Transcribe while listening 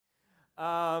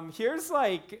Here's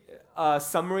like a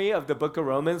summary of the book of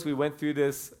Romans. We went through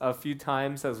this a few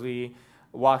times as we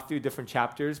walked through different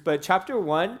chapters. But chapter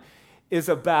 1 is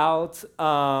about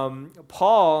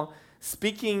Paul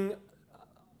speaking,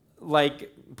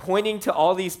 like pointing to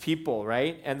all these people,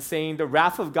 right? And saying the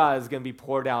wrath of God is going to be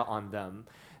poured out on them.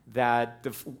 That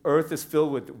the earth is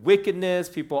filled with wickedness,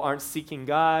 people aren't seeking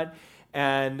God,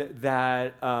 and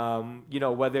that,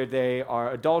 whether they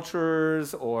are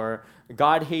adulterers or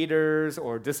God haters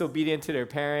or disobedient to their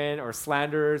parent or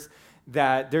slanderers,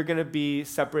 that they're going to be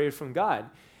separated from God.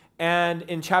 And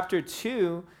in chapter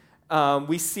 2,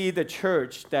 we see the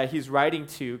church that he's writing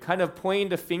to kind of pointing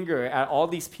the finger at all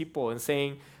these people and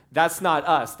saying, that's not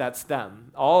us, that's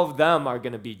them. All of them are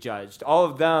going to be judged. All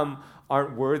of them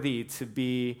aren't worthy to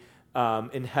be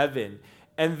in heaven.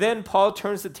 And then Paul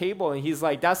turns the table and he's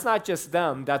like, that's not just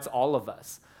them, that's all of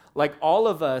us. Like all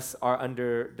of us are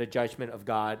under the judgment of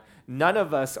God. None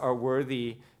of us are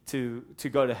worthy to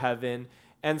go to heaven.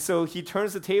 And so he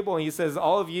turns the table and he says,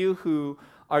 all of you who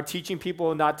are teaching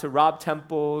people not to rob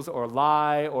temples or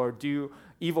lie or do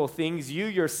evil things, you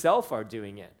yourself are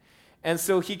doing it. And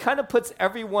so he kind of puts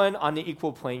everyone on the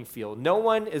equal playing field. No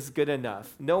one is good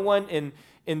enough. No one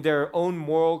in their own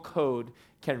moral code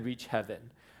can reach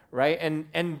heaven, right?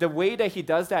 And the way that he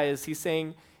does that is he's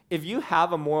saying, if you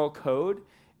have a moral code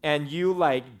and you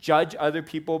like judge other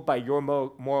people by your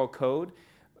moral code,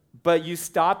 but you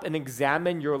stop and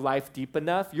examine your life deep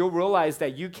enough, you'll realize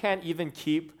that you can't even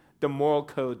keep the moral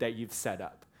code that you've set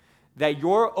up. That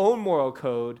your own moral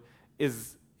code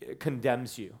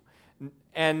condemns you.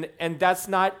 And that's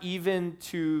not even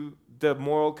to the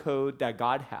moral code that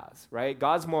God has, right?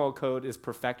 God's moral code is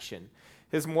perfection.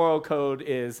 His moral code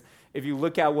is, if you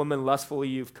look at a woman lustfully,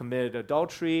 you've committed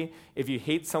adultery. If you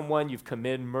hate someone, you've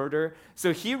committed murder.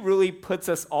 So he really puts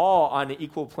us all on an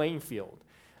equal playing field.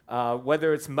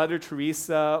 Whether it's Mother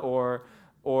Teresa or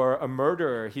a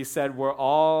murderer, he said we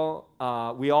all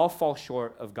fall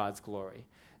short of God's glory.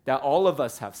 That all of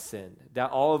us have sinned.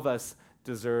 That all of us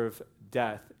deserve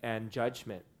death and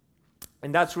judgment.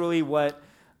 And that's really what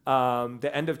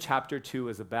the end of chapter 2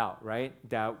 is about, right?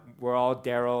 That we're all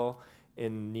Daryl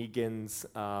in Negan's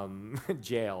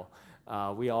jail.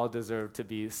 We all deserve to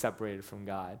be separated from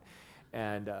God.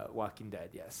 And Walking Dead,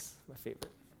 yes, my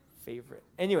favorite.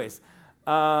 Anyways,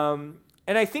 and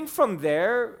I think from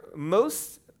there,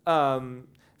 most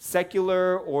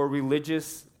secular or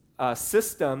religious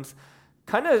systems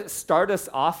kind of start us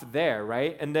off there,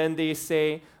 right? And then they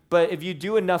say, but if you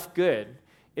do enough good,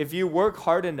 if you work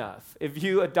hard enough, if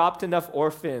you adopt enough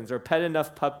orphans or pet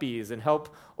enough puppies and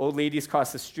help old ladies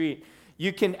cross the street,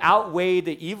 you can outweigh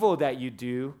the evil that you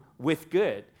do with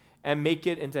good and make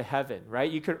it into heaven,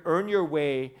 right? You can earn your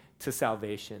way to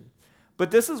salvation.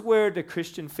 But this is where the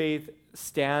Christian faith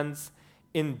stands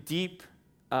in deep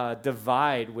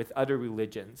divide with other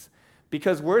religions,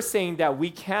 because we're saying that we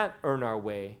can't earn our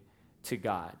way to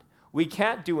God. We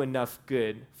can't do enough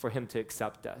good for him to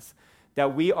accept us.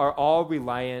 That we are all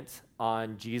reliant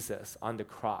on Jesus, on the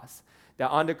cross. That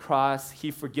on the cross,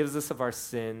 he forgives us of our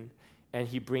sin and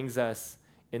he brings us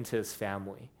into his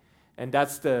family. And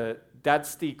that's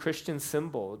the Christian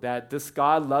symbol, that this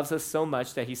God loves us so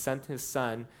much that he sent his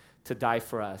son to die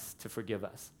for us, to forgive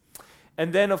us.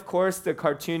 And then, of course, the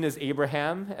cartoon is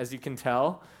Abraham, as you can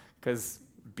tell, because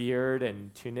beard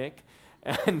and tunic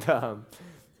and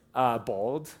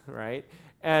bald, right?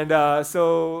 And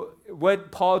so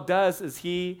what Paul does is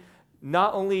he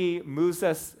not only moves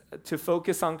us to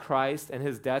focus on Christ and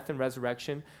his death and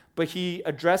resurrection, but he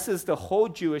addresses the whole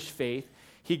Jewish faith.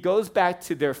 He goes back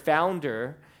to their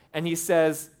founder, and he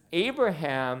says,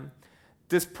 Abraham,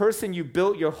 this person you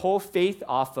built your whole faith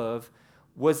off of,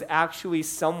 was actually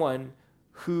someone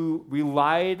who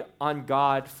relied on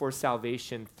God for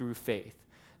salvation through faith,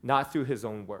 not through his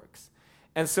own works.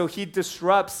 And so he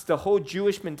disrupts the whole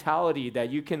Jewish mentality that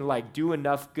you can like do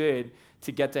enough good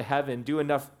to get to heaven, do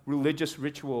enough religious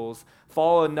rituals,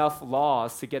 follow enough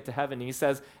laws to get to heaven. And he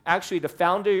says, actually, the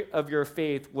founder of your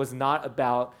faith was not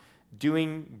about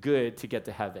doing good to get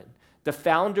to heaven. The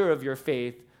founder of your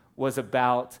faith was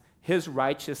about his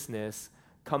righteousness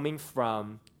coming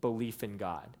from belief in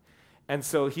God. And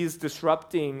so he's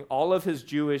disrupting all of his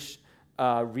Jewish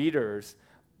readers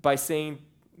by saying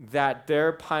that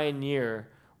their pioneer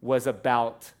was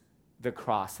about the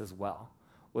cross as well,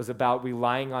 was about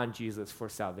relying on Jesus for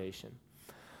salvation.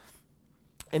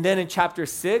 And then in chapter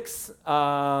 6,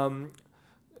 5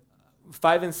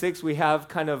 and 6, we have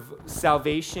kind of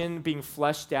salvation being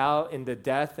fleshed out in the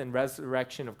death and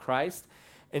resurrection of Christ.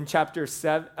 In chapter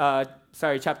 5,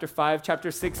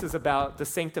 chapter 6 is about the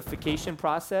sanctification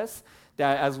process,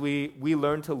 that as we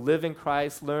learn to live in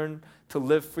Christ, learn to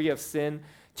live free of sin.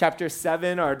 Chapter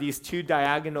 7 are these two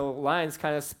diagonal lines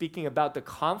kind of speaking about the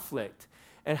conflict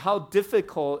and how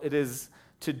difficult it is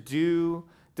to do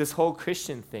this whole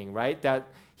Christian thing, right? That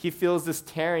he feels this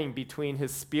tearing between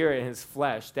his spirit and his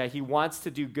flesh, that he wants to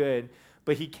do good,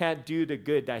 but he can't do the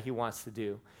good that he wants to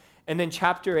do. And then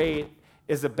chapter 8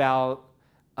 is about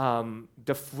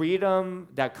the freedom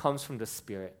that comes from the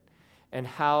Spirit and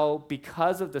how,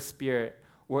 because of the Spirit,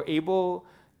 we're able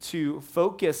to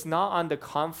focus not on the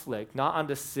conflict, not on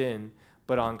the sin,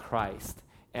 but on Christ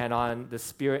and on the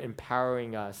Spirit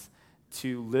empowering us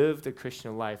to live the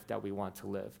Christian life that we want to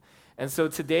live. And so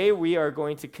today we are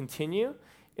going to continue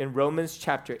in Romans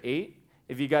chapter 8.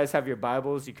 If you guys have your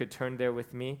Bibles, you could turn there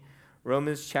with me.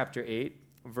 Romans chapter 8,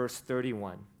 verse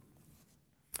 31.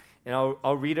 And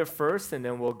I'll read it first, and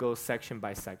then we'll go section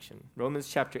by section. Romans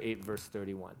chapter 8, verse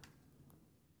 31.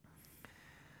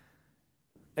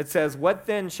 It says, "What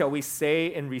then shall we say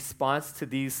in response to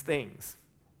these things?"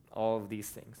 All of these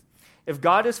things. "If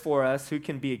God is for us, who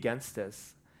can be against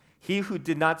us? He who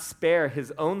did not spare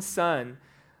his own son,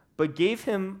 but gave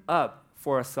him up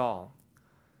for us all,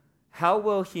 how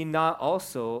will he not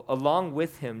also, along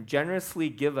with him, generously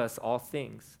give us all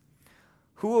things?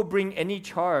 Who will bring any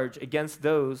charge against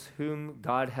those whom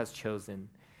God has chosen?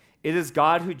 It is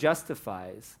God who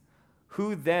justifies.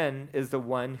 Who then is the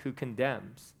one who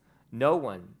condemns? No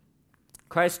one.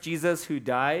 Christ Jesus, who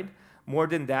died, more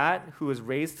than that, who was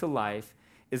raised to life,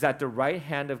 is at the right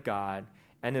hand of God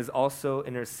and is also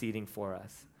interceding for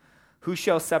us. Who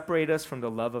shall separate us from the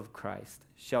love of Christ?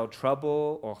 Shall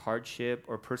trouble or hardship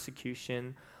or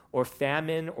persecution or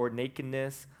famine or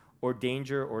nakedness or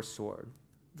danger or sword?"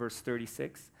 Verse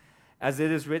 36, "As it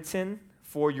is written,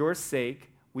 for your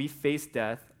sake we face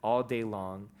death all day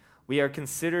long. We are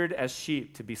considered as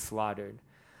sheep to be slaughtered.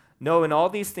 No, in all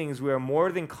these things we are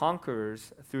more than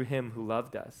conquerors through him who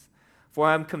loved us. For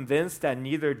I am convinced that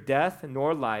neither death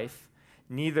nor life,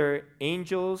 neither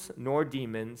angels nor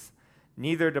demons,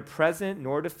 neither the present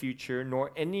nor the future,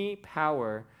 nor any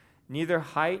power, neither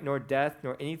height nor depth,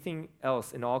 nor anything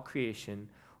else in all creation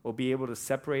will be able to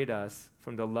separate us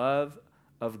from the love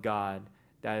of God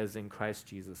that is in Christ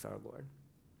Jesus our Lord."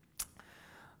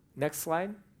 Next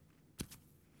slide.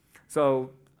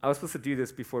 So I was supposed to do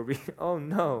this before we, oh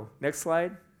no. Next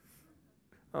slide.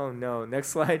 Oh no. Next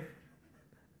slide.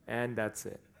 And that's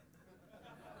it.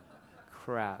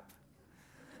 Crap.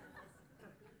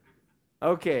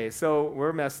 Okay, so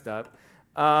we're messed up.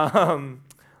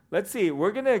 Let's see.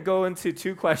 We're going to go into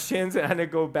two questions and I'm going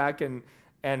to go back and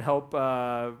help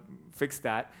fix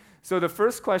that. So the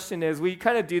first question is, we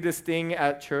kind of do this thing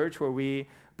at church where we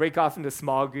break off into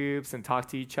small groups and talk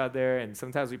to each other, and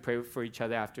sometimes we pray for each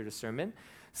other after the sermon.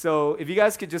 So if you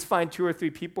guys could just find 2 or 3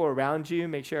 people around you,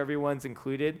 make sure everyone's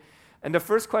included. And the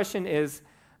first question is,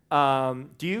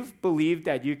 do you believe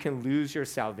that you can lose your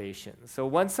salvation? So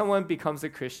once someone becomes a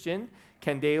Christian,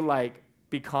 can they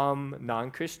become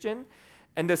non-Christian?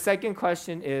 And the second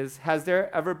question is, has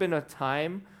there ever been a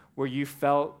time where you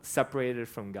felt separated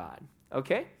from God?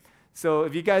 Okay? So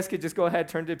if you guys could just go ahead,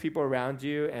 turn to people around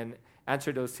you and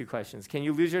answer those 2 questions. Can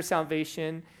you lose your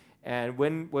salvation? And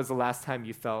when was the last time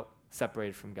you felt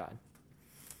separated from God?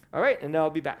 All right, and then I'll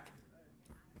be back.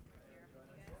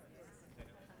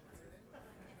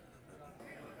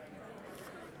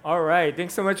 All right,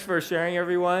 thanks so much for sharing,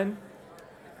 everyone.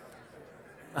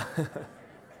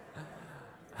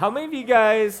 How many of you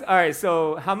guys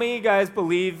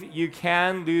believe you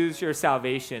can lose your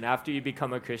salvation after you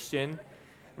become a Christian?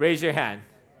 Raise your hand.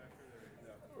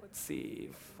 Let's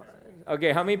see.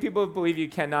 Okay, how many people believe you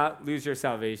cannot lose your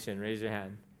salvation? Raise your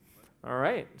hand. All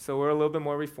right, so we're a little bit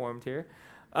more reformed here.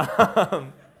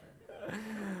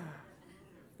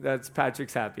 That's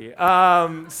Patrick's happy.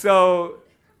 So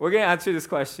we're going to answer this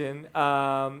question.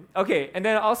 Okay, and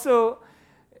then also,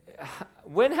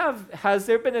 has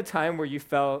there been a time where you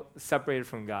felt separated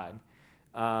from God?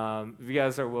 If you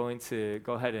guys are willing to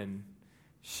go ahead and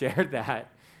share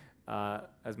that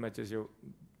as much as you're...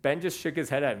 Ben just shook his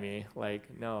head at me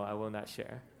like, no, I will not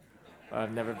share.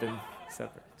 I've never been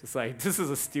separate. Just like, this is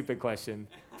a stupid question.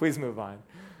 Please move on.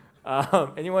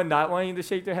 Anyone not wanting to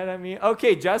shake their head at me?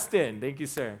 Okay, Justin. Thank you,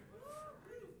 sir.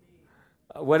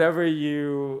 Whatever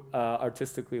you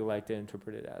artistically like to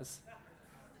interpret it as.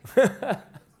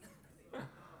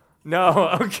 No,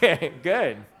 okay,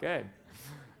 good.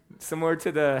 Similar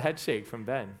to the head shake from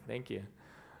Ben. Thank you.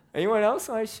 Anyone else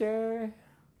want to share?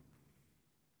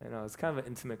 I know, it's kind of an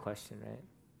intimate question, right?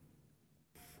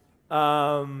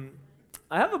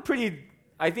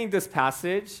 I think this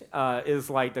passage is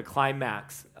like the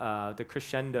climax, the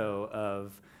crescendo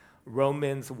of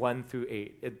Romans 1 through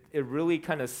 8. It really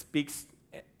kind of speaks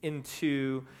in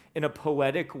a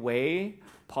poetic way.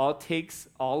 Paul takes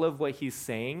all of what he's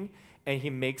saying and he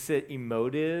makes it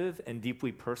emotive and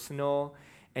deeply personal.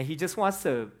 And he just wants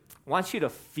you to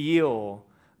feel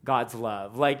God's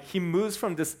love. Like he moves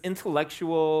from this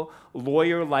intellectual,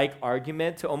 lawyer-like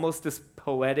argument to almost this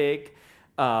poetic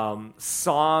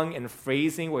song and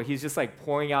phrasing where he's just like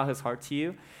pouring out his heart to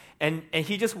you. And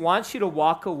he just wants you to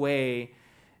walk away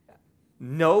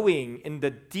knowing in the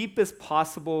deepest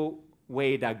possible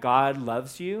way that God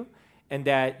loves you and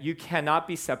that you cannot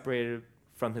be separated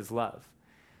from his love.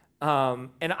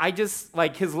 And I just,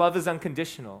 like, his love is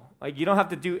unconditional. Like, you don't have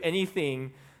to do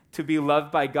anything to be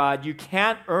loved by God. You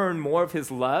can't earn more of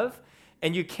his love,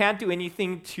 and you can't do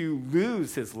anything to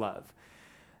lose his love.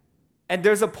 And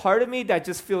there's a part of me that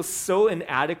just feels so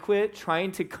inadequate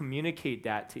trying to communicate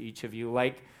that to each of you.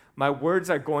 Like, my words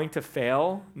are going to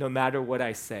fail no matter what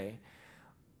I say.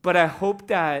 But I hope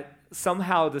that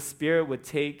somehow the Spirit would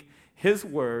take his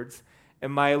words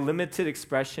and my limited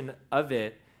expression of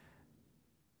it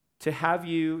to have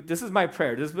you, this is my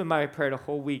prayer, this has been my prayer the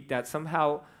whole week, that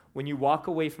somehow when you walk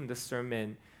away from the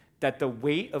sermon, that the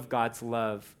weight of God's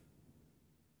love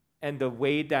and the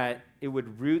way that it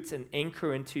would root and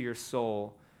anchor into your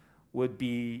soul would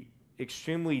be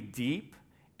extremely deep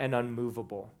and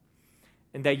unmovable.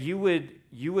 And that you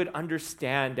would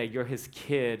understand that you're his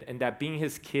kid and that being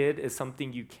his kid is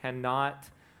something you cannot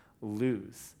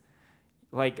lose.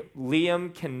 Like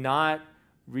Liam cannot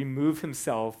remove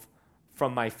himself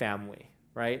from my family,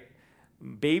 right?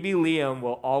 Baby Liam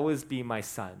will always be my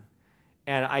son.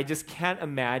 And I just can't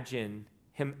imagine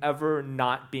him ever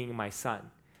not being my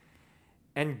son.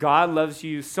 And God loves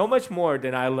you so much more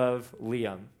than I love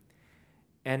Liam.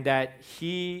 And that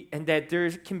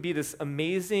there can be this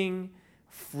amazing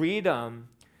freedom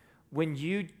when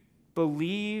you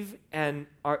believe and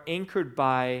are anchored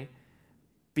by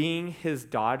being his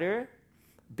daughter,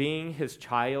 being his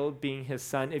child, being his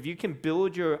son. If you can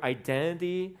build your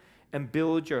identity and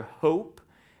build your hope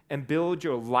and build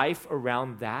your life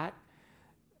around that,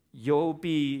 you'll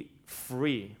be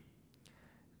free.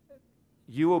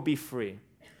 You will be free.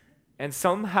 And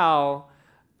somehow,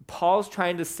 Paul's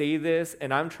trying to say this,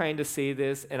 and I'm trying to say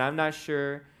this, and I'm not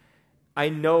sure. I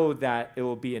know that it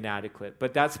will be inadequate,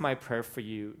 but that's my prayer for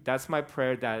you. That's my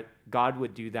prayer that God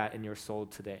would do that in your soul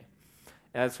today.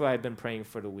 And that's what I've been praying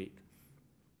for the week.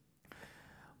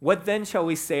 What then shall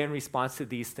we say in response to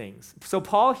these things? So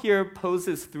Paul here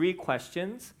poses 3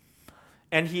 questions,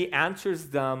 and he answers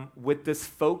them with this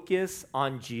focus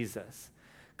on Jesus.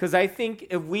 Because I think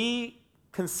if we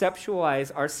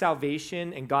conceptualize our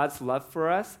salvation and God's love for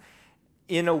us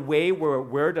in a way where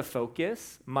we're the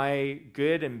focus, my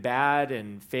good and bad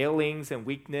and failings and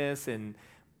weakness and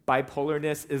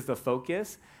bipolarness is the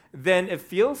focus, then it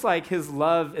feels like his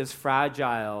love is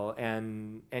fragile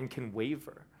and can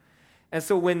waver. And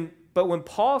so when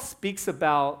Paul speaks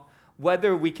about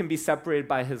whether we can be separated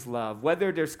by his love,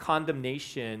 whether there's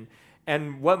condemnation,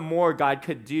 and what more God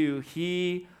could do,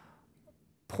 he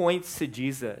points to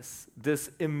Jesus, this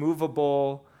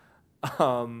immovable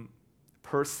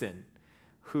person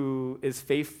who is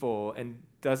faithful and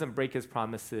doesn't break his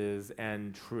promises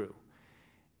and true.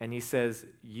 And he says,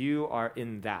 you are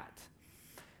in that.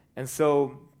 And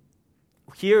so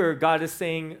here God is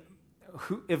saying,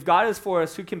 if God is for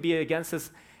us, who can be against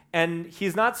us? And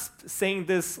he's not saying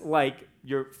this like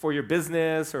for your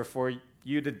business or for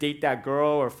you to date that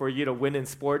girl or for you to win in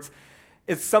sports.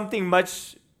 It's something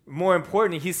much more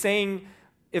important. He's saying,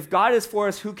 if God is for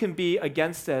us, who can be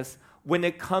against us when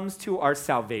it comes to our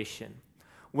salvation?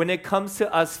 When it comes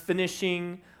to us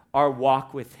finishing our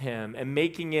walk with him and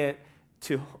making it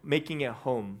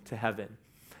home to heaven.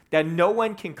 That no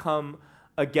one can come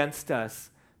against us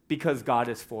because God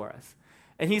is for us.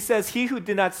 And he says, he who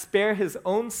did not spare his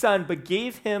own son, but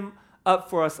gave him up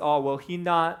for us all, will he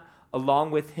not,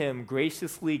 along with him,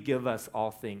 graciously give us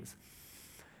all things?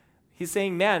 He's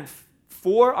saying, man,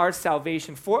 for our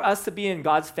salvation, for us to be in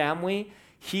God's family,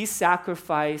 he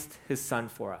sacrificed his son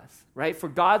for us, right? For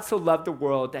God so loved the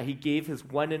world that he gave his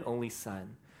one and only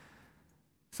son,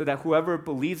 so that whoever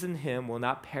believes in him will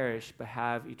not perish, but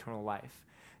have eternal life.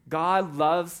 God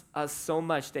loves us so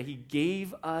much that he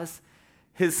gave us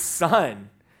his son.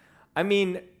 I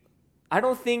mean, I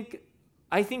think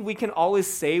we can always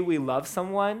say we love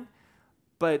someone,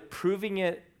 but proving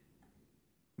it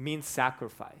means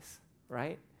sacrifice,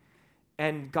 right?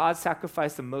 And God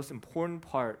sacrificed the most important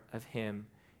part of him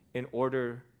in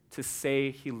order to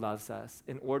say he loves us,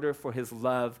 in order for his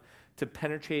love to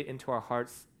penetrate into our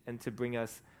hearts and to bring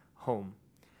us home.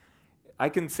 I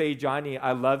can say, Johnny,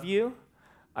 I love you,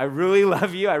 I really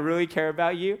love you. I really care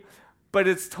about you. But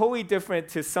it's totally different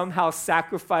to somehow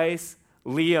sacrifice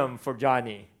Liam for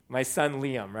Johnny, my son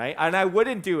Liam, right? And I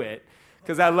wouldn't do it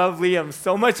because I love Liam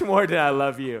so much more than I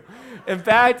love you. In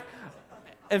fact,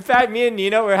 me and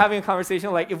Nina were having a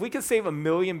conversation like, if we could save 1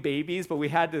 million babies, but we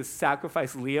had to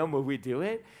sacrifice Liam, would we do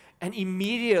it? And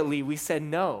immediately we said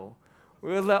no.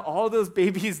 We would let all those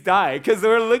babies die because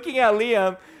we're looking at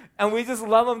Liam and we just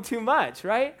love him too much,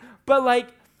 right? But like,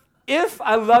 if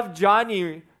I love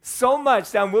Johnny so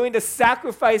much that I'm willing to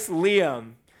sacrifice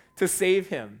Liam to save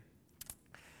him,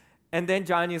 and then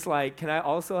Johnny's like, can I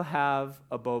also have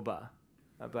a boba?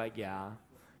 I'm like, yeah.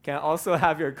 Can I also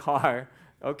have your car?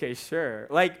 Okay, sure.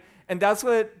 Like, and that's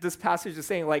what this passage is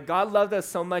saying. Like, God loved us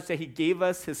so much that he gave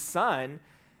us his son.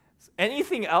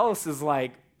 Anything else is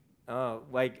like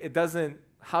it doesn't,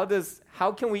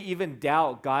 how can we even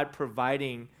doubt God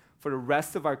providing for the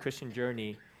rest of our Christian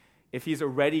journey if he's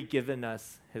already given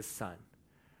us his son,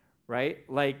 right?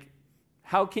 Like,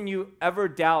 how can you ever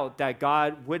doubt that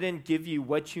God wouldn't give you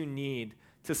what you need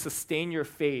to sustain your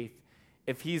faith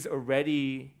if he's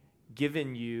already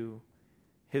given you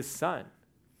his son?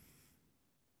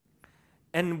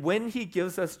 And when he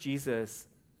gives us Jesus,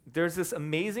 there's this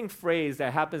amazing phrase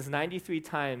that happens 93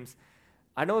 times.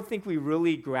 I don't think we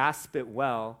really grasp it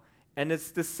well. And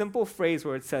it's this simple phrase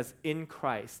where it says, in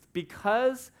Christ.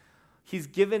 Because he's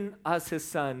given us his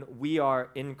son, we are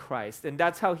in Christ. And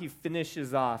that's how he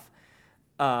finishes off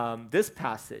this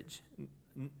passage.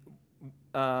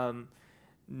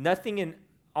 Nothing in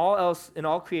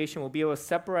all creation will be able to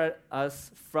separate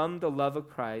us from the love of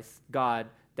Christ, God,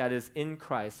 that is in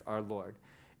Christ our Lord.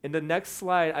 In the next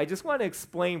slide, I just want to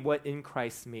explain what in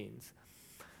Christ means.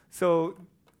 So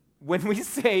when we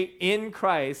say in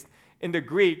Christ, in the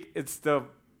Greek,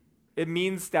 it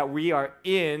means that we are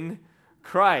in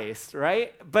Christ,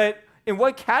 right? But in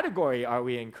what category are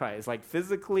we in Christ? Like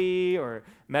physically or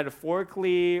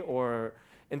metaphorically or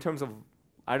in terms of,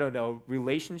 I don't know,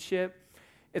 relationship?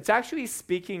 It's actually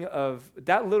speaking of,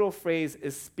 that little phrase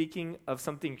is speaking of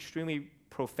something extremely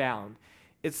profound.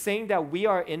 It's saying that we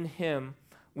are in him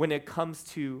when it comes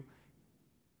to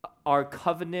our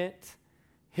covenant,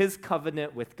 his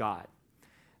covenant with God.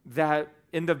 That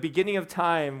in the beginning of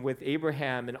time with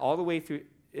Abraham and all the way through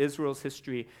Israel's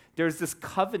history, there's this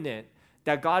covenant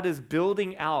that God is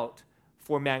building out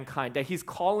for mankind, that he's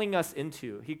calling us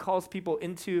into. He calls people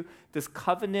into this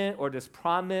covenant or this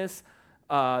promise,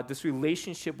 this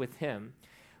relationship with him.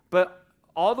 But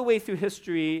all the way through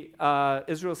history,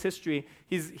 Israel's history,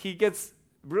 he gets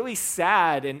really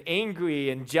sad and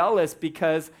angry and jealous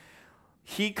because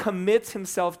he commits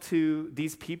himself to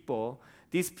these people.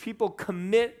 These people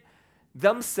commit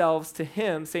themselves to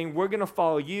him, saying, we're going to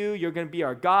follow you, you're going to be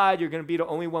our God, you're going to be the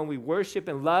only one we worship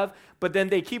and love. But then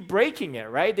they keep breaking it,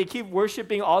 right? They keep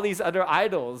worshiping all these other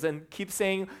idols and keep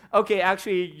saying, okay,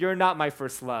 actually, you're not my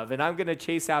first love, and I'm going to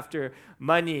chase after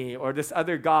money or this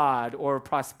other God or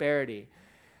prosperity.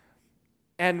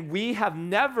 And we have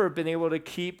never been able to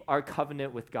keep our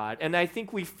covenant with God. And I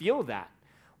think we feel that.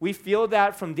 We feel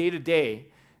that from day to day,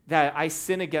 that I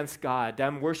sin against God, that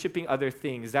I'm worshiping other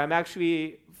things, that I'm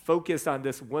actually focused on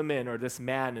this woman or this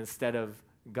man instead of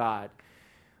God.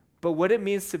 But what it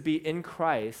means to be in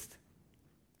Christ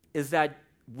is that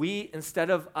we,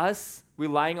 instead of us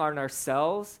relying on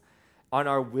ourselves, on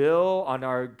our will, on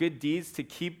our good deeds to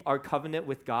keep our covenant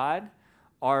with God,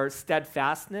 our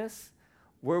steadfastness,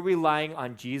 we're relying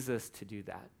on Jesus to do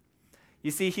that.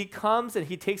 You see, he comes and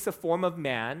he takes the form of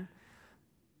man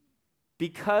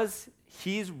because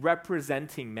he's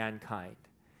representing mankind.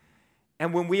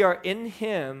 And when we are in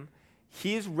him,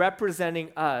 he's representing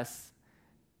us.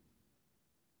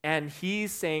 And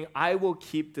he's saying, I will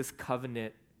keep this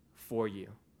covenant for you.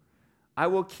 I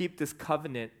will keep this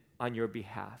covenant on your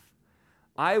behalf.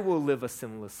 I will live a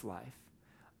sinless life.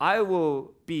 I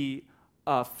will be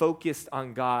focused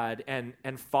on God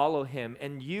and follow him.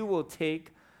 And you will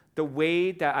take the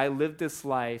way that I live this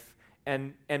life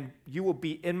and you will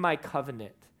be in my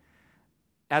covenant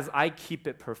as I keep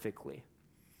it perfectly.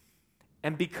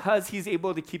 And because he's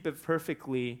able to keep it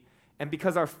perfectly, and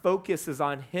because our focus is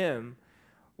on him,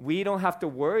 we don't have to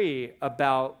worry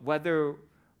about whether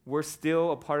we're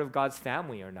still a part of God's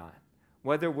family or not,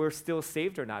 whether we're still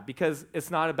saved or not, because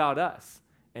it's not about us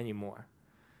anymore.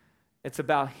 It's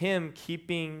about him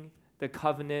keeping the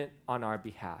covenant on our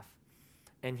behalf.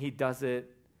 And he does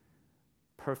it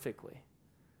perfectly.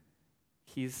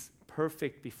 He's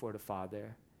perfect before the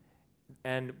Father.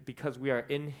 And because we are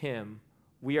in him,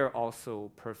 we are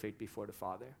also perfect before the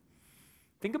Father.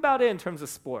 Think about it in terms of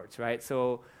sports, right?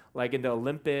 So like in the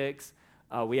Olympics,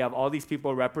 we have all these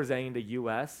people representing the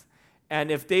U.S., And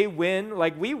if they win,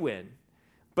 like we win.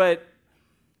 But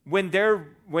when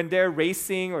they're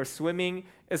racing or swimming,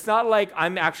 it's not like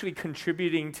I'm actually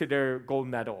contributing to their gold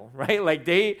medal, right? Like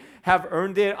they have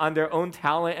earned it on their own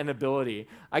talent and ability.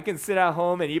 I can sit at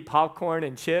home and eat popcorn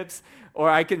and chips, or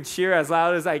I can cheer as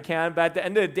loud as I can, but at the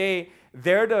end of the day,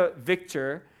 they're the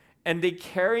victor, and they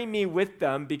carry me with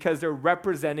them because they're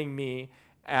representing me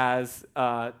as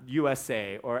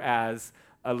USA or as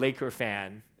a Laker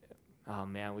fan. Oh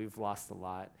man, we've lost a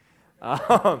lot.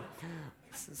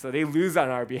 So they lose on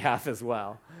our behalf as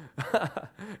well.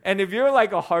 And if you're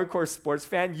like a hardcore sports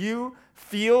fan, you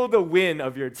feel the win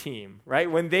of your team,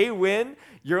 right? When they win,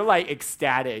 you're like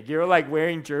ecstatic. You're like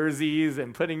wearing jerseys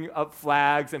and putting up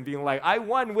flags and being like, I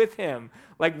won with him.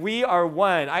 Like we are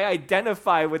one. I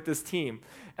identify with this team.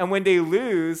 And when they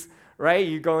lose, right,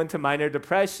 you go into minor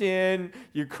depression,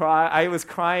 you cry. I was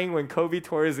crying when Kobe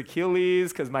tore his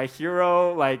Achilles because my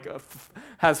hero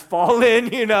has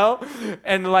fallen,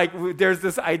 and like there's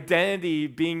this identity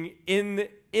being in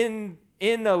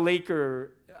a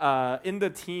Laker, in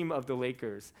the team of the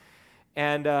Lakers.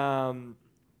 And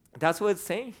that's what it's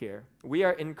saying here. We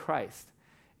are in Christ.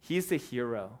 He's the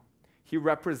hero. He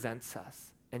represents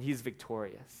us, and he's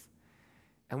victorious.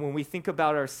 And when we think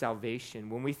about our salvation,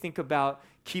 when we think about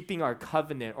keeping our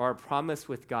covenant or our promise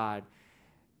with God,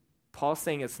 Paul's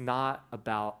saying it's not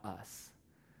about us,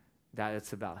 that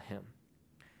it's about him.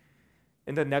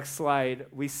 In the next slide,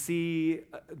 we see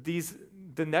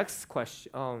the next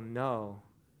question. Oh no.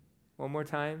 One more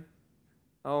time.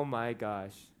 Oh my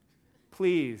gosh.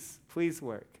 Please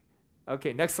work.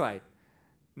 Okay, next slide.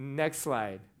 Next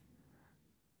slide.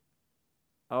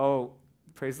 Oh,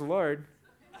 praise the Lord.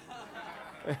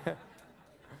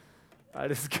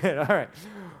 That is good. All right.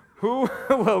 Who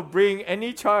will bring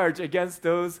any charge against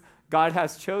those God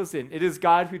has chosen? It is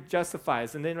God who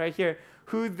justifies. And then right here,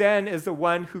 who then is the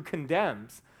one who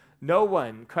condemns? No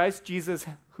one. Christ Jesus,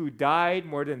 who died,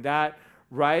 more than that,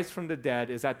 rise from the dead,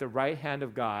 is at the right hand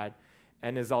of God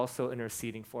and is also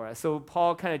interceding for us. So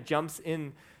Paul kind of jumps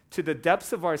in to the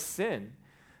depths of our sin,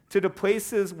 to the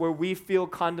places where we feel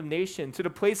condemnation, to the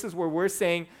places where we're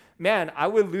saying, man, I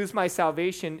would lose my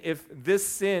salvation if this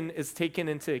sin is taken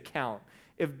into account,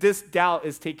 if this doubt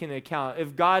is taken into account,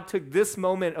 if God took this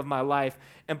moment of my life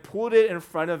and pulled it in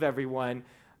front of everyone,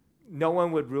 no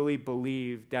one would really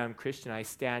believe that I'm Christian. I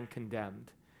stand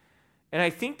condemned. And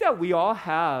I think that we all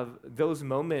have those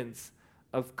moments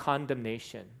of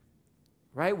condemnation,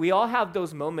 right? We all have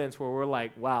those moments where we're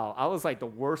like, wow, I was like the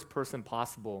worst person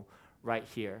possible right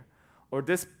here. Or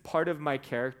this part of my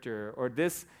character, or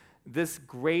this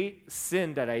great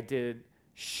sin that I did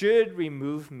should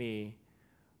remove me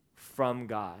from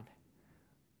God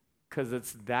because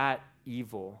it's that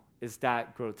evil, it's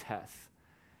that grotesque.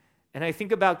 And I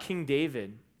think about King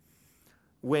David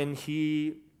when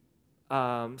he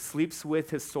sleeps with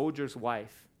his soldier's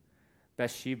wife,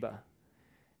 Bathsheba.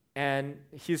 And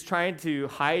he's trying to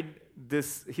hide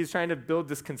this, he's trying to build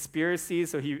this conspiracy,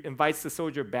 so he invites the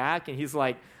soldier back, and he's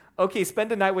like, okay,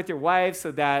 spend the night with your wife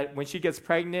so that when she gets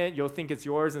pregnant, you'll think it's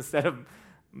yours instead of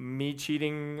me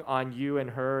cheating on you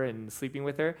and her and sleeping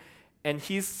with her. And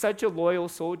he's such a loyal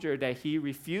soldier that he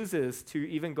refuses to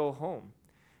even go home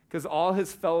because all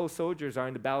his fellow soldiers are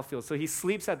in the battlefield. So he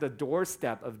sleeps at the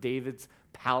doorstep of David's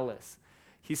palace.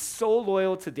 He's so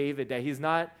loyal to David that he's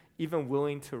not even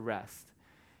willing to rest.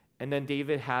 And then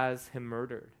David has him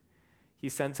murdered. He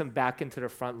sends him back into the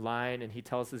front line, and he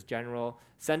tells his general,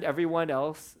 send everyone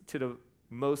else to the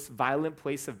most violent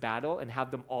place of battle and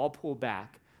have them all pull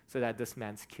back so that this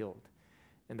man's killed.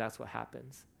 And that's what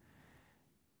happens.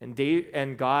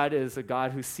 And God is a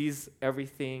God who sees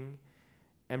everything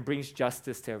and brings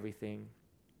justice to everything.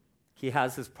 He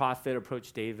has his prophet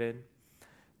approach David.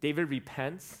 David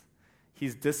repents.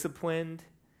 He's disciplined.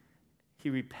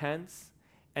 He repents.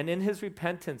 And in his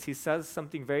repentance, he says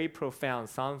something very profound.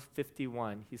 Psalm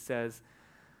 51, he says,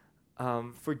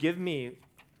 forgive me,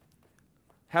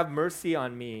 have mercy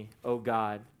on me, O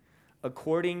God,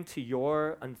 according to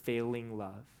your unfailing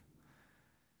love.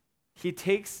 He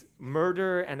takes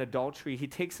murder and adultery, he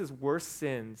takes his worst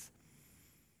sins,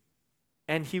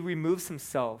 and he removes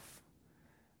himself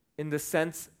in the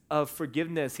sense of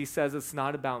forgiveness. He says, it's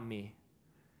not about me.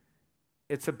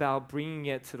 It's about bringing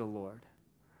it to the Lord.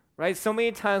 Right? So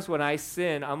many times when I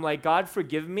sin, I'm like, God,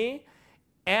 forgive me,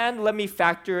 and let me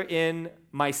factor in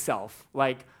myself.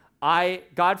 Like,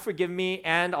 God, forgive me,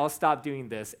 and I'll stop doing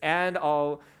this, and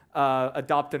I'll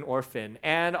adopt an orphan,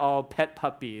 and I'll pet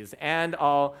puppies, and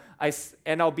I'll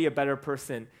be a better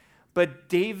person. But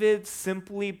David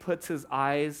simply puts his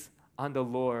eyes on the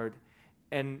Lord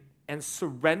and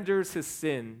surrenders his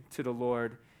sin to the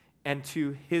Lord and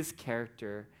to his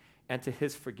character and to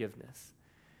his forgiveness.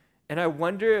 And I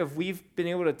wonder if we've been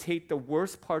able to take the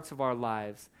worst parts of our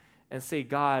lives and say,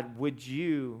 God, would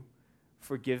you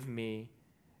forgive me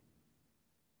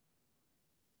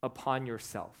upon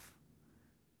yourself?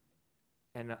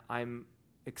 And I'm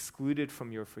excluded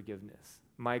from your forgiveness.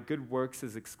 My good works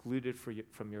is excluded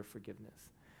from your forgiveness.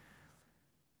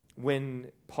 When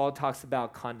Paul talks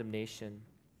about condemnation,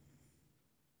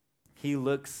 he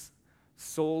looks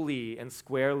solely and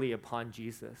squarely upon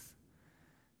Jesus,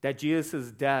 that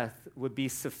Jesus' death would be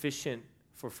sufficient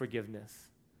for forgiveness.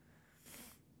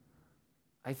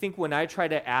 I think when I try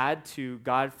to add to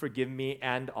God forgive me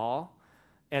and all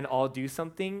do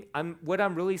something, what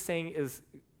I'm really saying is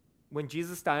when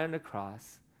Jesus died on the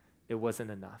cross, it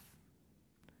wasn't enough.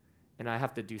 And I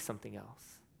have to do something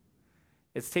else.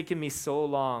 It's taken me so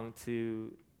long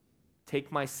to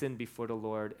take my sin before the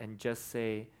Lord and just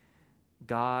say,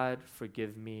 God,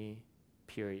 forgive me,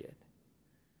 period.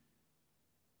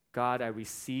 God, I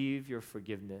receive your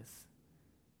forgiveness,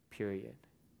 period.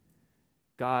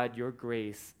 God, your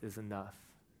grace is enough,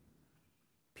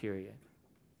 period.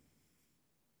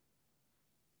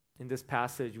 In this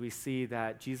passage, we see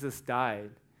that Jesus died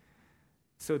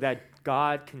so that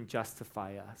God can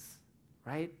justify us,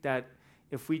 right? That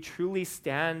if we truly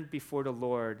stand before the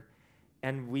Lord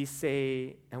and we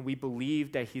say and we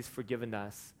believe that he's forgiven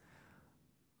us,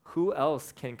 who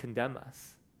else can condemn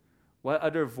us? What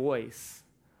other voice,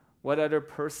 what other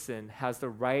person has the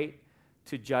right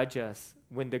to judge us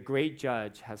when the great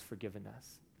judge has forgiven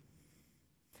us?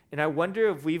 And I wonder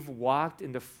if we've walked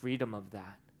in the freedom of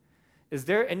that. Is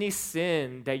there any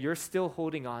sin that you're still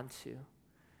holding on to?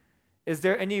 Is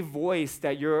there any voice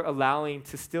that you're allowing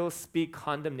to still speak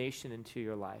condemnation into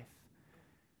your life?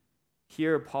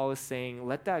 Here, Paul is saying,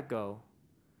 let that go.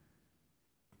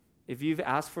 If you've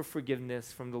asked for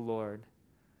forgiveness from the Lord,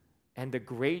 and the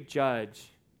great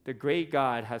judge, the great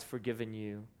God has forgiven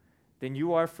you, then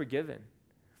you are forgiven.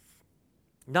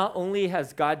 Not only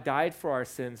has God died for our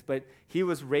sins, but he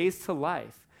was raised to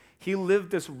life. He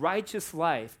lived this righteous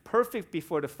life, perfect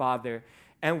before the Father.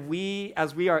 And we,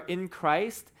 as we are in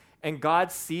Christ, and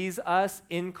God sees us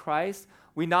in Christ,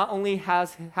 we not only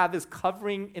have his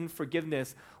covering in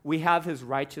forgiveness, we have his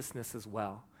righteousness as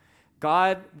well.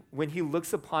 God, when he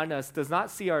looks upon us, does not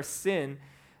see our sin.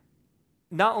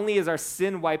 Not only is our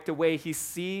sin wiped away, he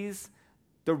sees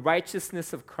the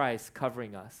righteousness of Christ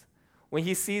covering us. When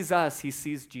he sees us, he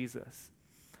sees Jesus.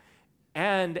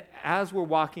 And as we're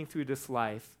walking through this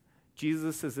life,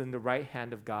 Jesus is in the right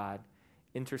hand of God,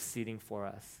 interceding for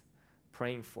us,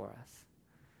 praying for us.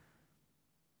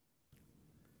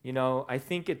 You know, I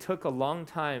think it took a long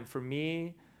time for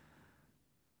me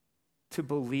to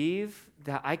believe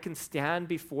that I can stand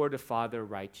before the Father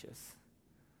righteous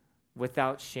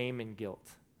without shame and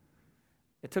guilt.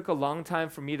 It took a long time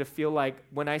for me to feel like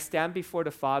when I stand before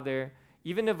the Father,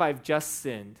 even if I've just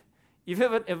sinned,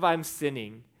 even if I'm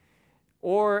sinning,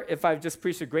 or if I've just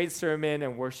preached a great sermon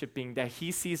and worshiping, that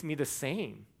he sees me the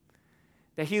same,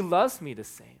 that he loves me the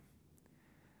same.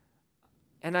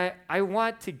 And I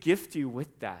want to gift you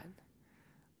with that.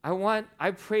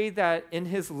 I pray that in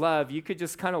his love, you could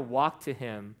just kind of walk to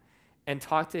him and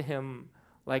talk to him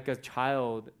like a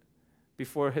child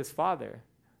before his father,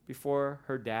 before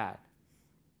her dad.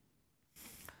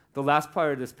 The last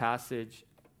part of this passage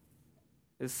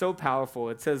is so powerful.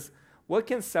 It says, what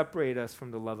can separate us from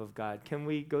the love of God? Can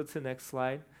we go to the next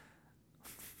slide?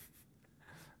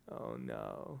 Oh,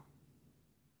 no.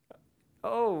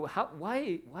 Oh,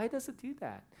 why does it do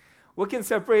that? What can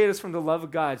separate us from the love of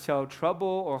God? Shall trouble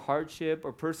or hardship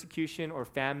or persecution or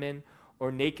famine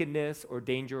or nakedness or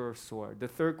danger or sword? The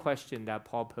third question that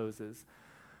Paul poses.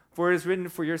 For it is written,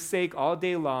 for your sake all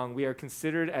day long we are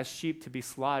considered as sheep to be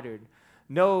slaughtered.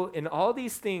 No, in all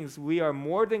these things we are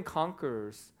more than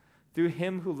conquerors through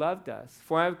him who loved us.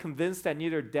 For I am convinced that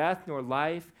neither death nor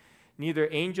life, neither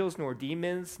angels nor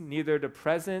demons, neither the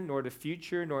present nor the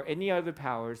future, nor any other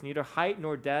powers, neither height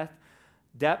nor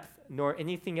depth, nor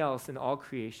anything else in all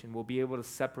creation will be able to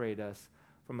separate us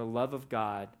from the love of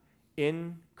God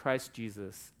in Christ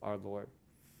Jesus our Lord.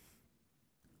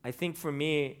 I think for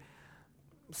me,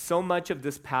 so much of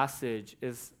this passage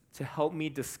is to help me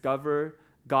discover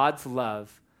God's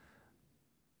love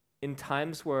in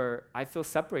times where I feel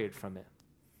separated from it.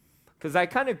 Because I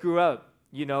kind of grew up,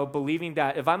 believing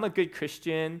that if I'm a good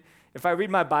Christian, if I read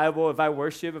my Bible, if I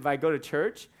worship, if I go to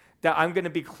church, that I'm going to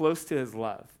be close to his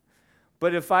love.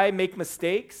 But if I make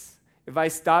mistakes, if I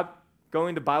stop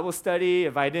going to Bible study,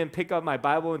 if I didn't pick up my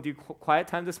Bible and do quiet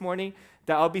time this morning,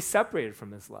 that I'll be separated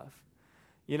from his love.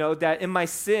 That in my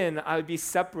sin, I would be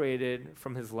separated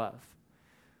from his love.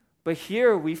 But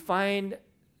here we find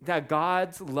that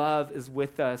God's love is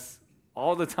with us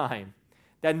all the time,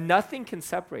 that nothing can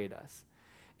separate us.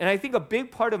 And I think a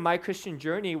big part of my Christian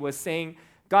journey was saying,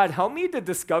 God, help me to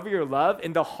discover your love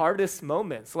in the hardest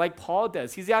moments, like Paul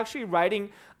does. He's actually writing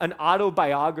an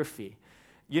autobiography.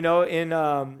 You know, in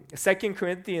 2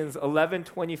 Corinthians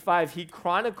 11:25, he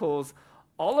chronicles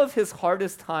all of his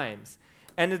hardest times.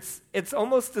 And it's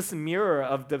almost this mirror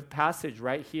of the passage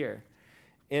right here.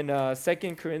 In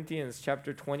 2 Corinthians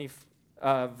chapter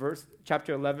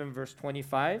 11, verse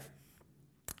 25,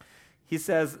 he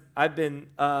says, I've been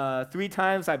 3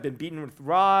 times I've been beaten with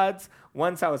rods.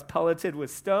 Once I was pelleted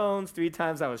with stones. 3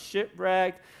 times I was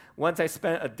shipwrecked. Once I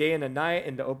spent a day and a night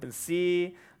in the open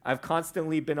sea. I've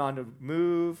constantly been on the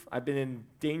move. I've been in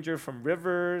danger from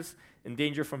rivers, in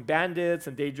danger from bandits,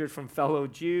 in danger from fellow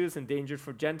Jews, in danger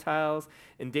from Gentiles,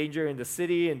 in danger in the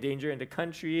city, in danger in the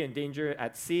country, in danger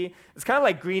at sea. It's kind of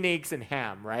like green eggs and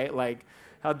ham, right? Like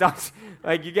how dogs,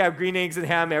 like you have green eggs and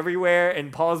ham everywhere,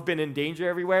 and Paul's been in danger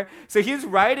everywhere. So he's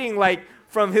writing like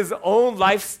from his own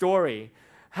life story,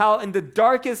 how in the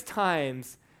darkest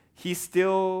times, he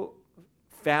still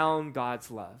found God's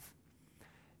love.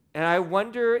 And I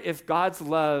wonder if God's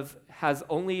love has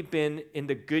only been in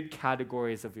the good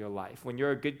categories of your life, when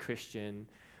you're a good Christian,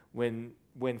 when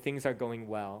things are going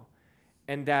well,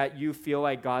 and that you feel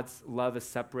like God's love is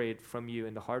separated from you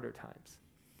in the harder times.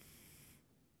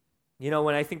 You know,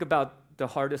 when I think about the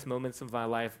hardest moments of my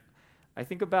life, I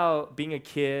think about being a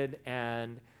kid,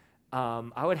 and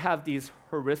I would have these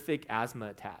horrific asthma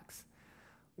attacks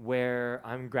where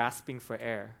I'm grasping for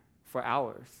air for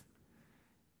hours.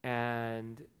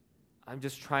 And I'm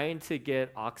just trying to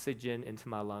get oxygen into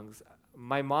my lungs.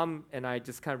 My mom and I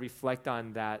just kind of reflect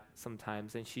on that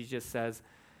sometimes, and she just says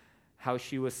how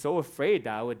she was so afraid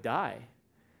that I would die.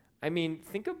 I mean,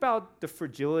 think about the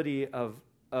fragility of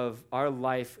our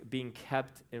life being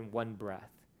kept in one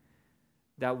breath.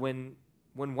 That when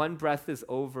one breath is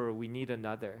over, we need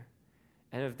another.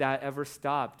 And if that ever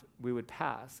stopped, we would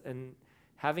pass. And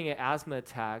having an asthma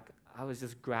attack, I was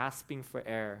just grasping for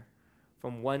air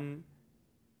from one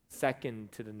second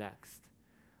to the next.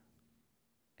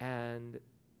 And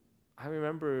I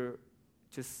remember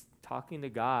just talking to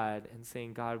God and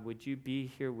saying, God, would you be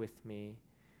here with me?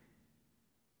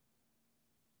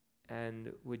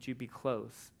 And would you be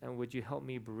close? And would you help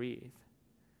me breathe?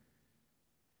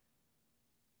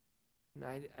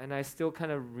 And I still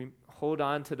kind of hold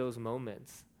on to those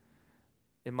moments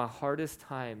in my hardest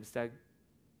times, that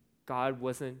God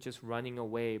wasn't just running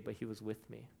away, but he was with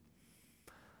me.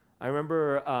 I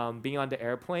remember being on the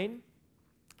airplane,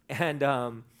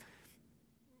 and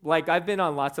like I've been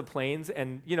on lots of planes,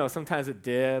 and you know sometimes it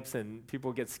dips and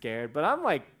people get scared, but I'm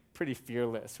like pretty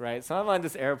fearless, right? So I'm on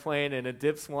this airplane and it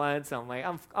dips once, and I'm like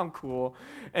I'm cool,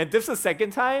 and it dips a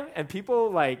second time, and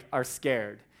people like are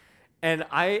scared,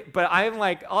 but I'm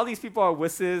like, all these people are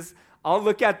wusses. I'll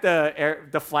look at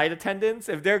the flight attendants.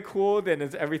 If they're cool, then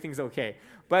everything's okay.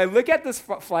 But I look at this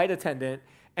flight attendant,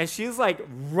 and she's like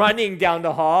running down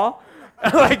the hall,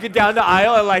 like down the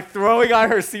aisle, and like throwing on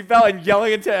her seatbelt and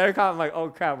yelling into the aircon. I'm like, oh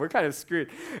crap, we're kind of screwed.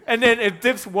 And then it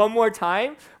dips one more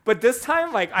time, but this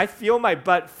time, like I feel my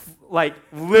butt like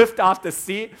lift off the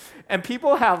seat, and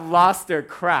people have lost their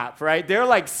crap, right? They're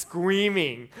like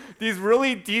screaming. These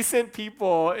really decent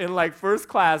people in like first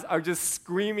class are just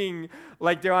screaming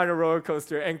like they're on a roller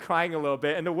coaster and crying a little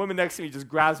bit. And the woman next to me just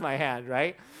grabs my hand,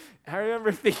 right? And I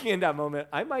remember thinking in that moment,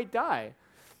 I might die.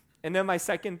 And then my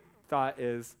second thought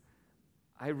is,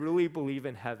 I really believe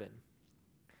in heaven.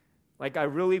 Like I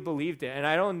really believed it. And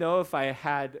I don't know if I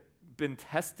had been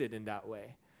tested in that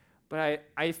way. But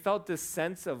I felt this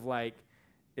sense of like,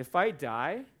 if I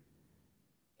die,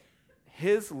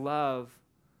 his love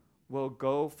will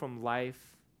go from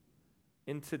life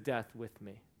into death with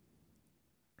me.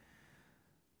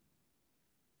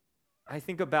 I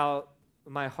think about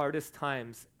my hardest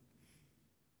times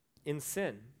in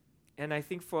sin. And I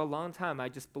think for a long time, I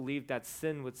just believed that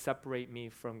sin would separate me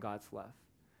from God's love.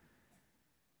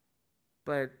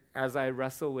 But as I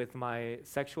wrestle with my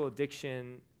sexual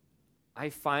addiction, I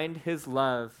find his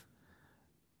love.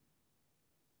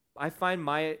 I find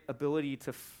my ability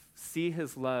to see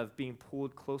his love being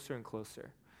pulled closer and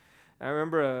closer. I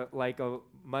remember like a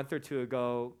month or two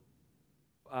ago,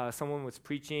 someone was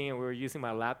preaching and we were using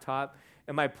my laptop,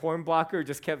 and my porn blocker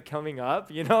just kept coming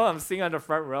up. You know, I'm sitting on the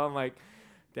front row. I'm like,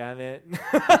 damn it.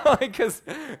 Because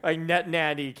like Net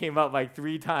Nanny came up like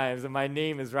 3 times and my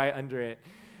name is right under it.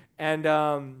 And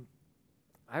I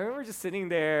remember just sitting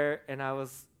there, and I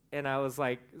was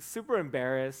like super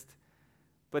embarrassed.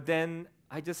 But then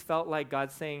I just felt like God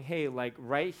saying, hey, like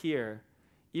right here,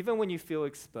 even when you feel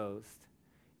exposed,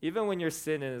 Even when your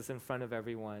sin is in front of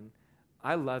everyone,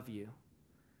 I love you.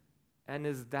 And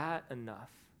is that enough?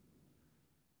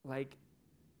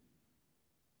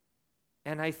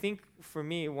 And I think for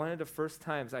me, one of the first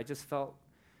times I just felt,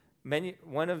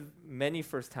 one of many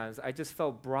first times, I just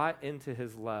felt brought into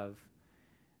his love,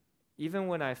 even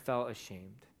when I felt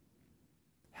ashamed.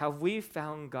 Have we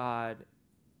found God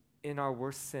in our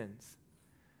worst sins?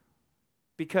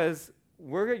 Because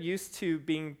we're used to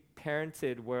being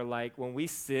parented where when we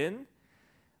sin,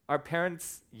 our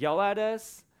parents yell at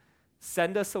us,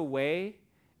 send us away,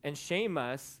 and shame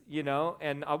us,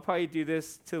 and I'll probably do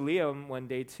this to Liam one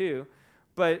day too.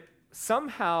 But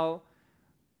somehow,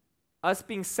 us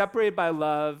being separated by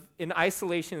love, in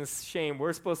isolation and shame,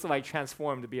 we're supposed to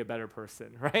transform to be a better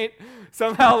person, right?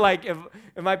 Somehow, if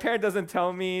my parent doesn't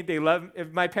tell me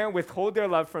if my parent withhold their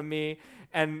love from me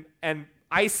and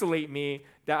isolate me,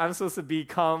 that I'm supposed to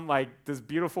become this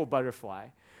beautiful butterfly.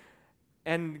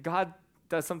 And God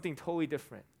does something totally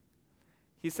different.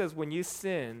 He says, when you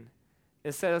sin,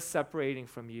 instead of separating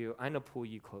from you, I'm going to pull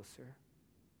you closer.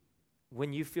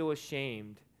 When you feel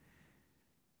ashamed,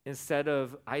 instead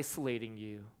of isolating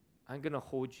you, I'm going to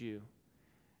hold you.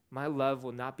 My love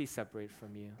will not be separated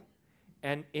from you.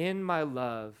 And in my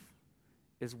love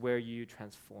is where you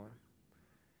transform.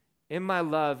 In my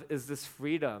love is this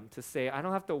freedom to say, I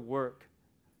don't have to work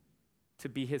to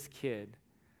be his kid,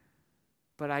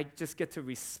 but I just get to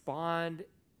respond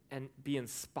and be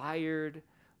inspired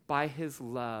by his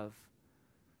love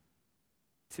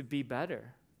to be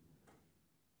better.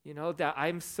 That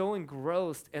I'm so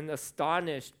engrossed and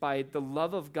astonished by the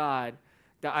love of God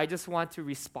that I just want to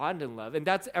respond in love. And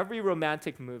that's every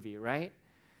romantic movie, right?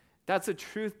 That's a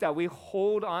truth that we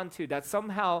hold on to, that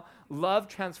somehow love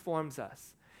transforms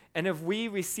us. And if we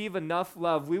receive enough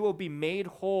love, we will be made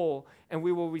whole and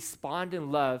we will respond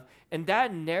in love. And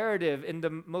that narrative in the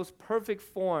most perfect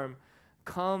form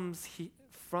comes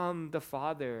from the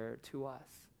Father to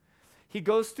us. He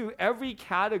goes through every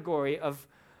category of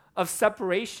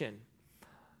separation.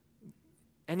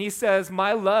 And he says,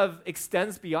 my love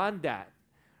extends beyond that,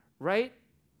 right?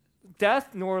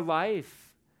 Death nor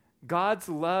life. God's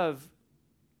love,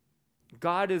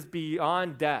 God is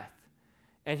beyond death.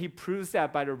 And he proves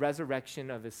that by the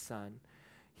resurrection of his son.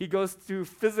 He goes through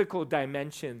physical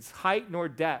dimensions, height nor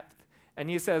depth. And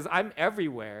he says, I'm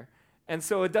everywhere. And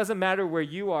so it doesn't matter where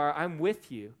you are, I'm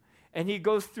with you. And he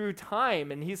goes through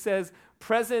time and he says,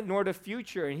 present nor the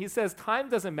future. And he says, time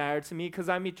doesn't matter to me because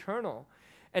I'm eternal.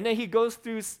 And then he goes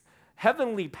through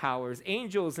heavenly powers,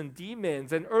 angels and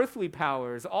demons and earthly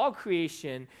powers, all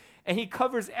creation. And he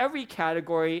covers every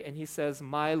category and he says,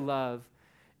 my love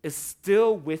is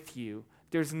still with you.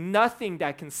 There's nothing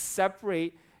that can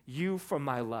separate you from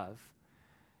my love.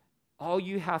 All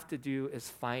you have to do is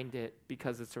find it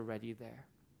because it's already there.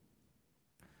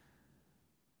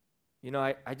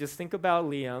 I just think about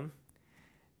Liam,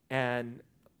 and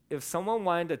if someone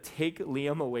wanted to take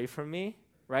Liam away from me,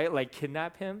 right,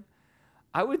 kidnap him,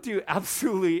 I would do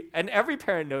absolutely, and every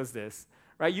parent knows this,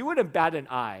 right? You wouldn't bat an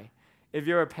eye. If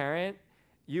you're a parent,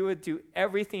 you would do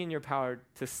everything in your power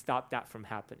to stop that from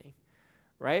happening.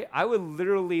 Right? I would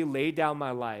literally lay down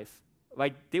my life.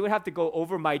 They would have to go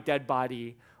over my dead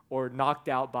body or knocked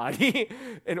out body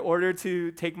in order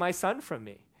to take my son from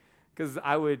me. Because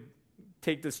I would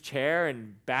take this chair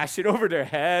and bash it over their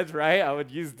heads, right? I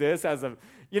would use this as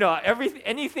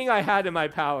anything I had in my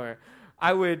power,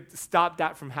 I would stop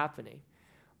that from happening.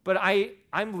 But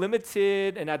I'm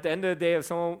limited, and at the end of the day, if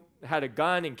someone had a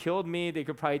gun and killed me, they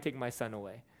could probably take my son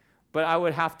away. But I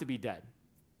would have to be dead.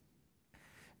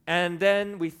 And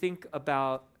then we think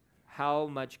about how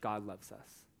much God loves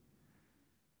us.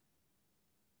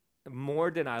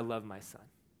 More than I love my son.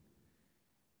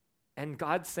 And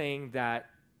God's saying that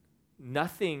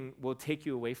nothing will take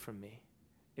you away from me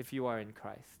if you are in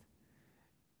Christ.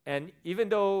 And even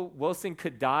though Wilson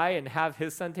could die and have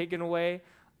his son taken away,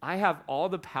 I have all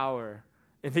the power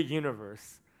in the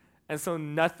universe. And so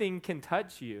nothing can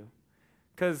touch you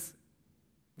because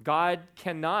God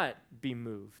cannot be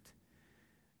moved.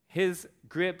 His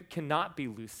grip cannot be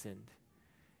loosened.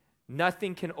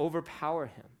 Nothing can overpower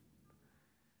him.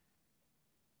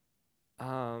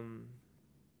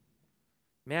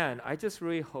 I just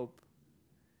really hope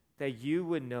that you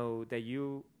would know that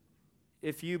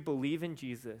if you believe in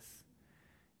Jesus,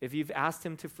 if you've asked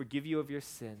him to forgive you of your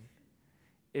sin,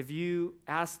 if you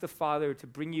ask the Father to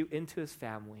bring you into his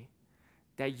family,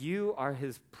 that you are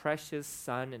his precious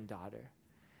son and daughter,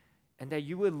 and that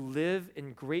you would live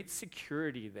in great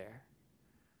security there,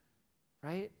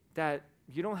 right? That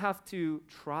you don't have to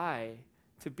try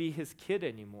to be his kid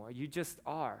anymore. You just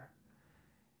are.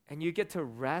 And you get to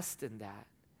rest in that.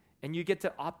 And you get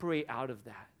to operate out of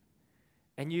that.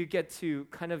 And you get to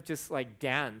kind of just like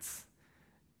dance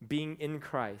being in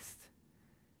Christ.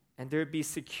 And there'd be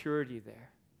security there.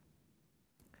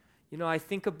 You know, I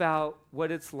think about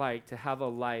what it's like to have a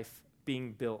life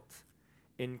being built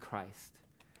in Christ.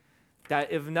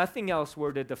 That if nothing else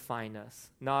were to define us,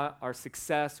 not our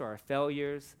success or our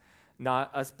failures,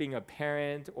 not us being a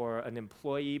parent or an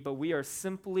employee, but we are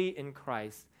simply in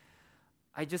Christ,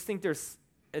 I just think there's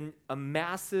a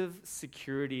massive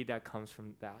security that comes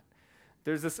from that.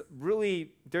 There's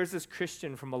this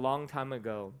Christian from a long time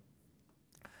ago,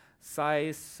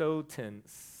 Sissoton,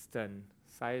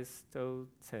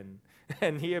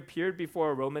 and he appeared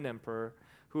before a Roman emperor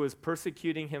who was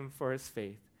persecuting him for his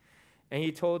faith. And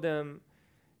he told him,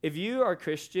 if you are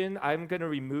Christian, I'm going to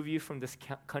remove you from this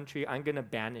country. I'm going to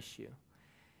banish you.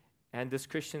 And this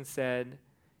Christian said,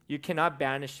 you cannot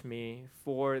banish me,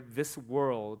 for this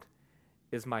world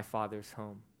is my Father's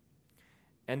home.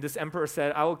 And this emperor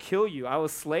said, I will kill you. I will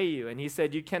slay you. And he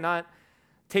said, you cannot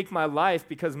take my life,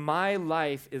 because my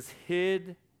life is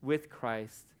hid with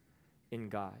Christ in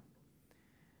God.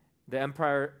 The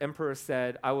emperor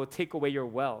said, I will take away your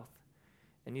wealth.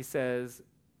 And he says,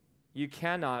 you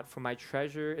cannot, for my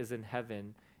treasure is in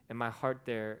heaven, and my heart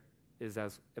is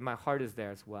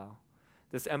there as well.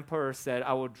 This emperor said,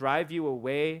 I will drive you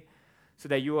away so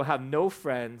that you will have no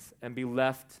friends and be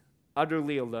left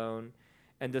utterly alone.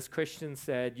 And this Christian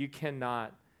said, you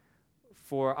cannot,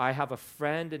 for I have a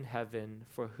friend in heaven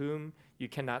for whom you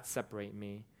cannot separate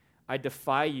me. I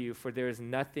defy you, for there is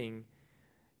nothing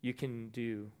you can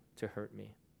do to hurt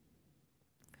me.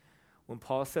 When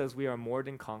Paul says we are more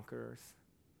than conquerors,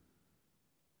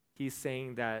 he's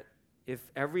saying that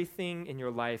if everything in your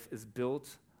life is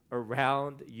built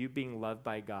around you being loved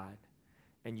by God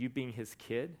and you being his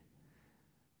kid,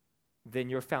 then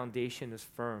your foundation is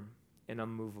firm and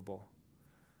unmovable.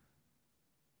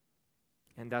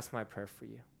 And that's my prayer for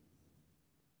you.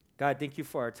 God, thank you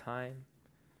for our time.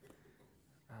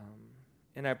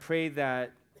 And I pray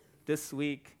that this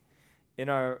week, in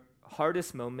our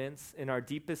hardest moments, in our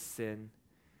deepest sin,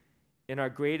 in our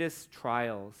greatest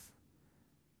trials,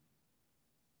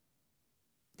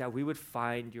 that we would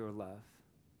find your love.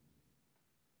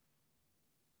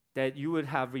 That you would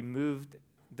have removed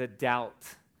the doubt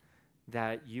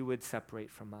that you would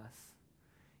separate from us.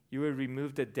 You would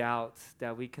remove the doubt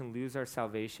that we can lose our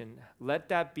salvation. Let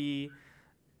that be,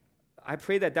 I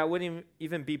pray that that wouldn't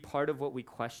even be part of what we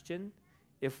question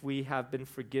if we have been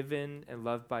forgiven and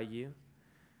loved by you,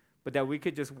 but that we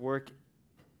could just work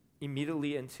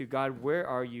immediately into, God, where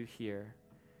are you here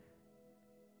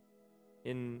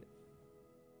in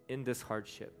this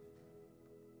hardship?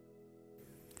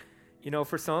 You know,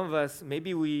 for some of us,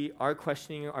 maybe we are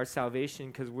questioning our salvation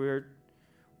because we're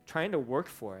trying to work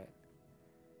for it,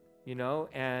 you know,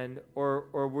 and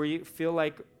or we feel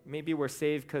like maybe we're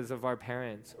saved because of our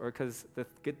parents or because the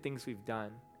good things we've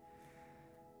done.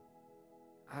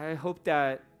 I hope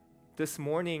that this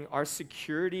morning our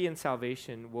security in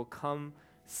salvation will come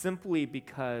simply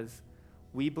because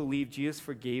we believe Jesus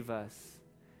forgave us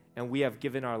and we have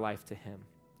given our life to him,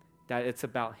 that it's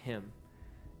about him,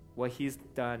 what he's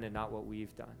done and not what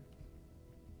we've done.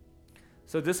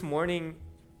 So this morning,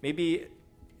 maybe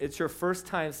it's your first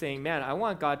time saying, man, I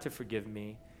want God to forgive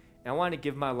me, and I want to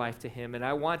give my life to him, and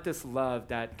I want this love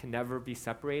that can never be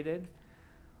separated.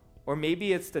 Or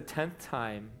maybe it's the 10th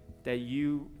time that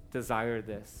you desire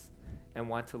this and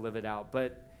want to live it out.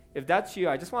 But if that's you,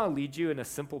 I just want to lead you in a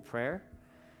simple prayer,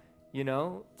 you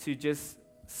know, to just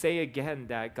say again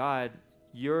that, God,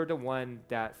 you're the one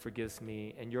that forgives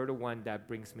me, and you're the one that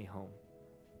brings me home.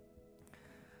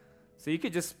 So you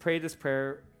could just pray this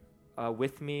prayer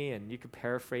with me, and you could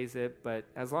paraphrase it, but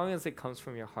as long as it comes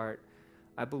from your heart,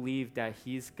 I believe that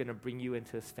he's going to bring you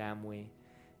into his family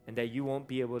and that you won't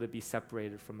be able to be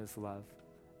separated from his love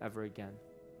ever again.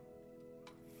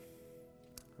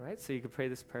 All right, so you could pray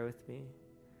this prayer with me.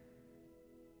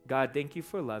 God, thank you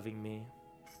for loving me.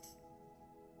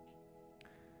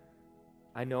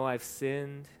 I know I've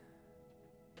sinned.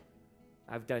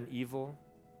 I've done evil.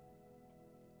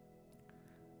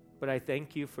 But I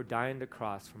thank you for dying on the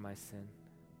cross for my sin.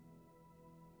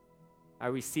 I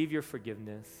receive your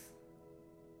forgiveness.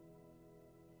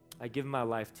 I give my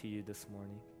life to you this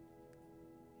morning.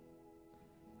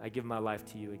 I give my life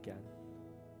to you again.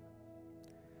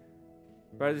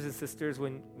 Brothers and sisters,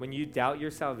 when you doubt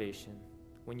your salvation,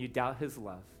 when you doubt his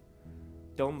love,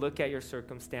 don't look at your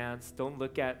circumstance. Don't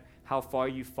look at how far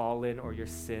you've fallen or your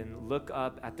sin. Look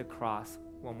up at the cross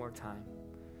one more time.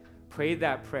 Pray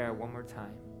that prayer one more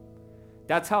time.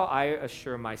 That's how I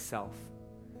assure myself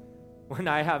when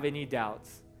I have any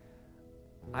doubts.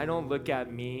 I don't look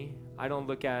at me. I don't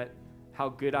look at how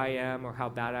good I am or how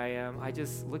bad I am. I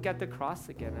just look at the cross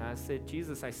again. And I said,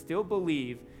 Jesus, I still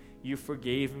believe you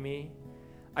forgave me.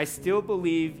 I still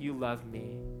believe you love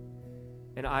me.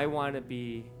 And I want to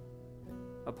be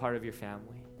a part of your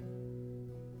family.